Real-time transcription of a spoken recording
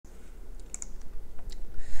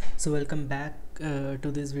So welcome back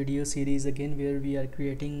to this video series again, where we are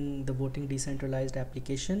creating the voting decentralized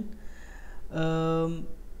application.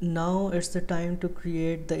 Now it's the time to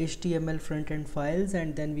create the HTML front-end files,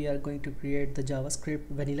 and then we are going to create the JavaScript,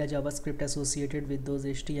 vanilla JavaScript associated with those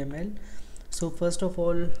HTML. So first of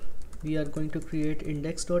all, we are going to create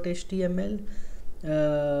index.html,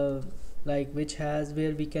 like which has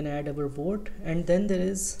where we can add our vote, and then there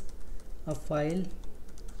is a file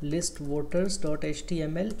list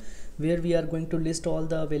voters.html where we are going to list all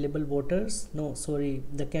the available voters, no sorry,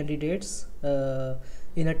 the candidates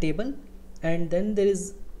in a table. And then there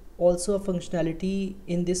is also a functionality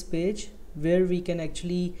in this page where we can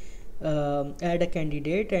actually add a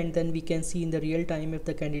candidate, and then we can see in the real time if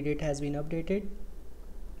the candidate has been updated.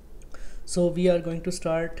 So we are going to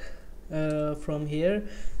start from here.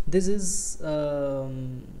 This is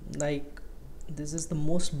this is the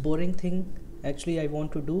most boring thing actually I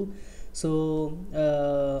want to do. So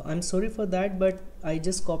I'm sorry for that, but I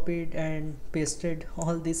just copied and pasted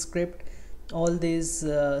all this script, all these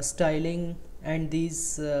styling and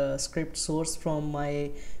these script source from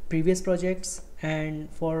my previous projects,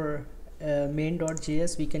 and for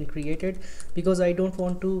main.js we can create it, because I don't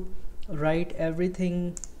want to write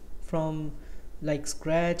everything from like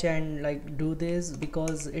scratch and like do this,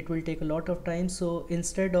 because it will take a lot of time. So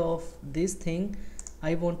instead of this thing,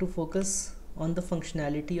 I want to focus on the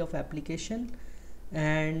functionality of application,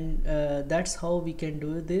 and that's how we can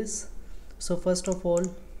do this. So first of all,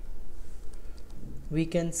 we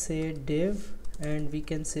can say div, and we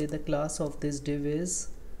can say the class of this div is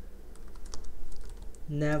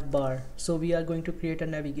nav bar. So we are going to create a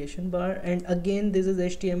navigation bar, and again this is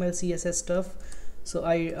HTML CSS stuff, so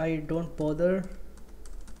I don't bother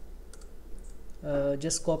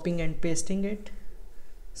just copying and pasting it.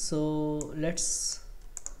 So let's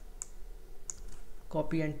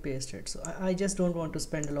copy and paste it. So I just don't want to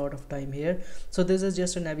spend a lot of time here. So this is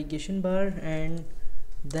just a navigation bar, and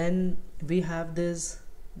then we have this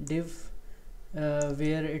div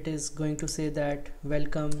where it is going to say that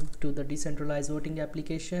welcome to the decentralized voting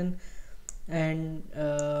application. And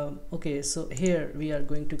okay, so here we are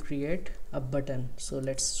going to create a button. So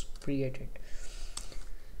let's create it.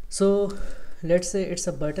 So let's say it's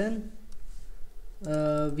a button.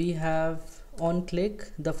 We have on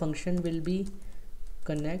click, the function will be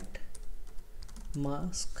connect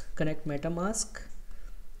MetaMask,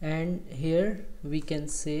 and here we can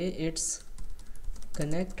say it's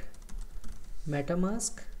connect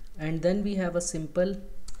MetaMask, and then we have a simple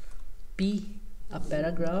a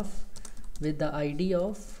paragraph with the ID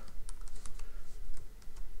of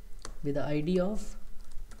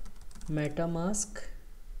MetaMask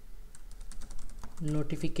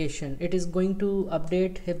notification. It is going to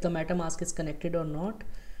update if the MetaMask is connected or not.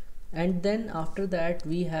 And then after that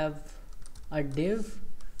we have a div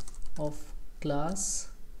of class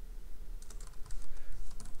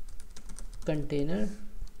container,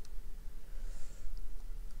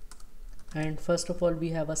 and first of all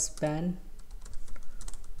we have a span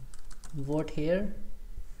vote here,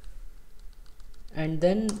 and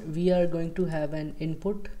then we are going to have an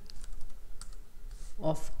input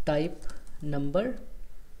of type number.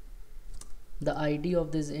 The ID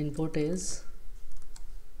of this input is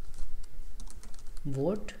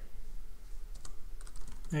vote,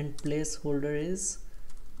 and placeholder is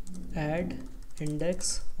add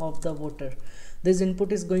index of the voter. This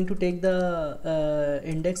input is going to take the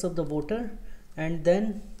index of the voter, and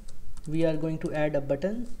then we are going to add a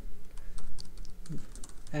button,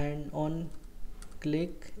 and on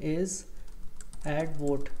click is add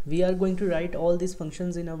vote. We are going to write all these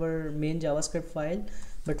functions in our main JavaScript file,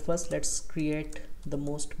 but first let's create the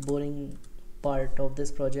most boring part of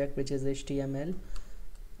this project, which is HTML.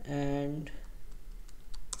 And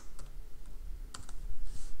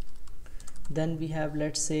then we have,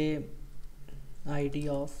 let's say, ID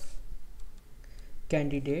of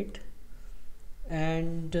candidate,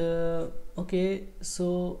 and okay,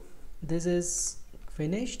 so this is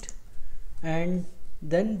finished. And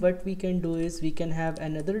then what we can do is we can have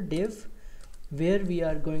another div where we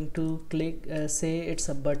are going to click say it's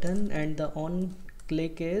a button, and the on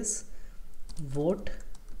click is vote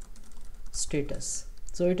status.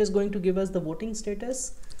 So it is going to give us the voting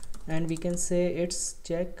status, and we can say it's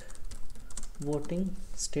check voting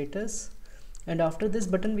status. And after this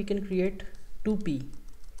button we can create 2p.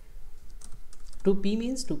 2p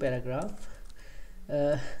means 2 paragraph.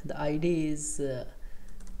 The ID is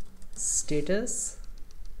status,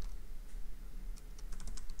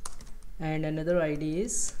 and another ID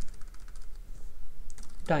is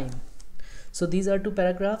time. So these are two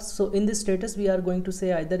paragraphs. So in this status we are going to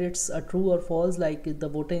say either it's a true or false, like the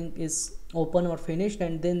voting is open or finished,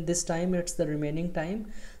 and then this time it's the remaining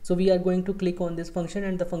time. So we are going to click on this function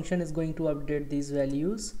and the function is going to update these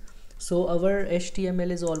values. So our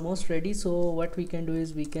HTML is almost ready. So what we can do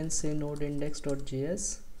is we can say node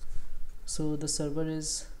index.js. so the server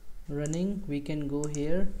is running. We can go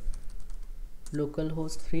here,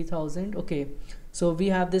 localhost 3000. Okay, so we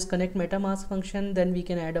have this connect metamask function. Then we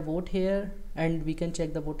can add a vote here and we can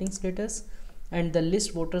check the voting status, and the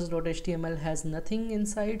list voters.html has nothing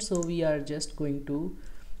inside, so we are just going to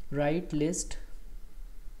write list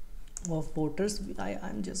of voters.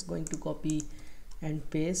 I'm just going to copy and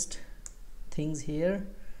paste things here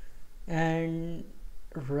and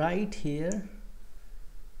right here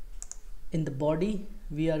in the body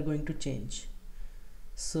we are going to change.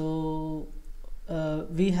 So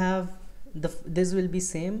we have this will be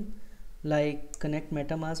same like connect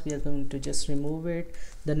metamask. We are going to just remove it.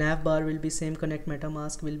 The nav bar will be same, connect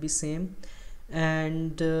metamask will be same,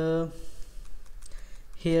 and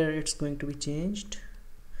here it's going to be changed.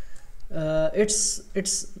 You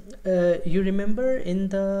remember in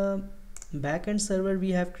the backend server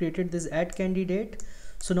we have created this add candidate.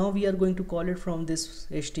 So now we are going to call it from this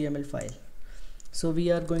HTML file. So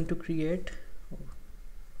we are going to create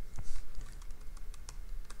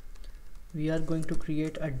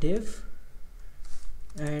a div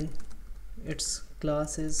and its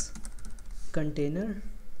class is container.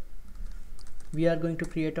 We are going to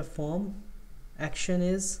create a form. Action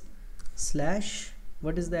is slash,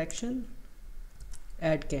 what is the action?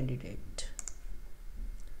 Add candidate.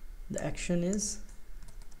 The action is,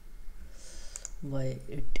 why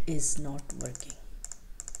it is not working,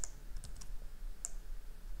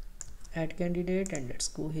 add candidate, and let's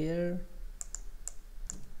go here.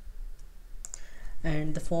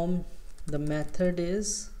 And the form, the method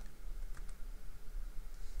is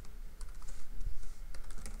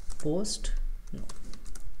post. No,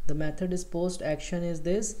 the method is post, action is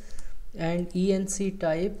this, and enc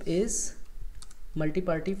type is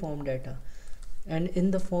multi-party form data. And in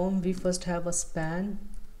the form we first have a span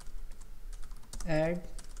add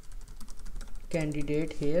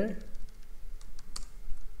candidate here,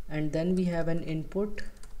 and then we have an input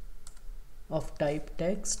of type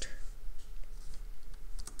text.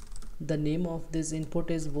 The name of this input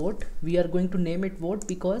is vote. We are going to name it vote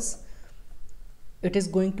because it is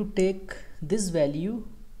going to take this value,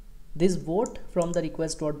 this vote, from the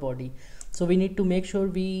request.body. So we need to make sure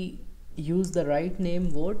we use the right name,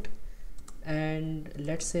 vote, and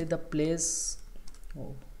let's say the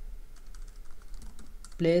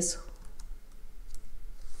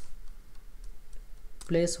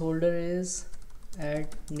placeholder is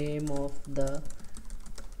add name of the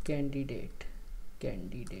candidates.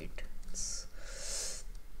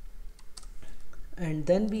 And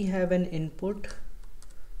then we have an input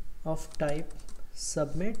of type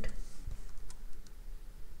submit,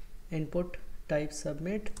 and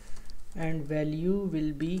value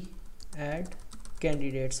will be add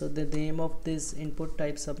candidate. So the name of this input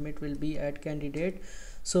type submit will be add candidate.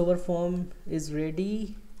 So our form is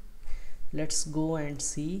ready. Let's go and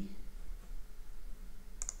see.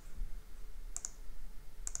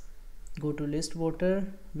 Go to list voter.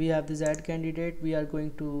 We have this add candidate. We are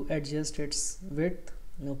going to adjust its width,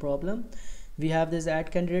 no problem. We have this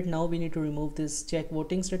add candidate. Now we need to remove this check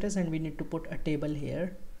voting status and we need to put a table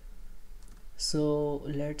here. So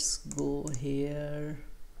let's go here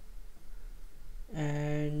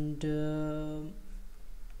and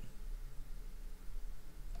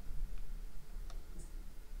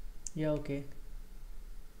yeah, okay.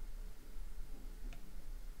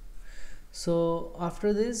 So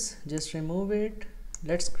after this, just remove it.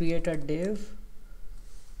 Let's create a div,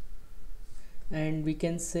 and we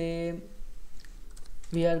can say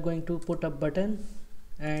we are going to put a button,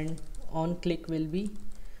 and on click will be,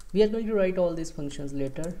 we are going to write all these functions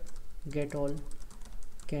later. Get all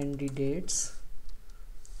candidates,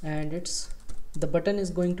 and the button is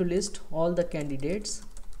going to list all the candidates,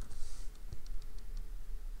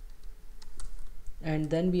 and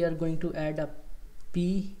then we are going to add a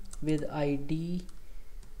p with id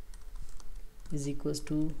is equals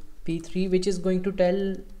to p3, which is going to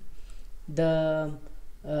tell the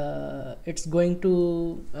it's going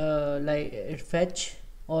to fetch,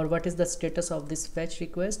 or what is the status of this fetch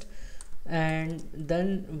request. And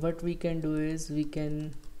then what we can do is we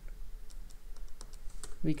can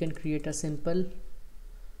create a simple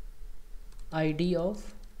id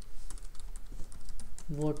of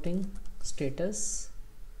voting status.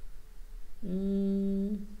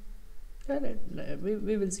 We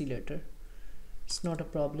will see later, it's not a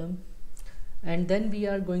problem. and then we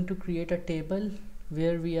are going to create a table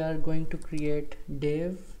where we are going to create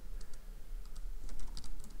div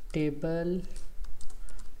table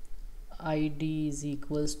id is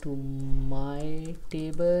equals to my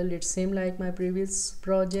table. It's same like my previous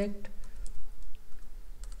project,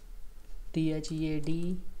 thead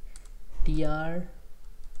tr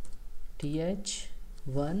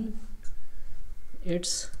th1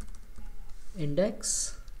 its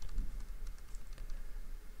index,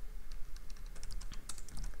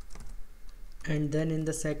 and then in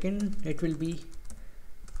the second it will be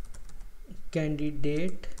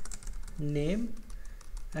candidate name,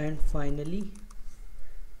 and finally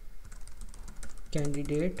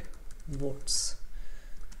candidate votes.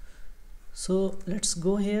 So let's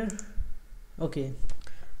go here. Okay,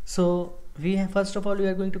 so we have, first of all we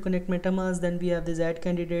are going to connect MetaMask, then we have this add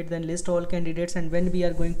candidate, then list all candidates, and when we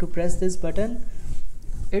are going to press this button,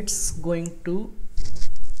 it's going to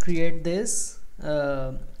create this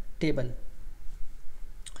table,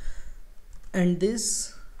 and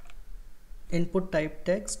this input type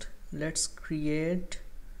text, let's create,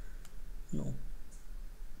 no,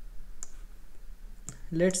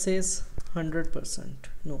 let's say 100%,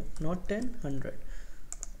 no, not 10, 100.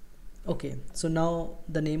 Okay, so now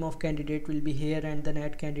the name of candidate will be here, and then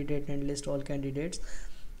add candidate and list all candidates.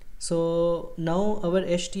 So now our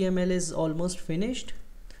HTML is almost finished,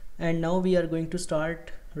 and now we are going to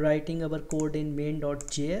start writing our code in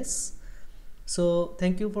main.js. So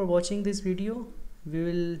thank you for watching this video. We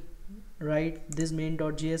will write this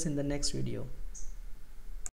main.js in the next video.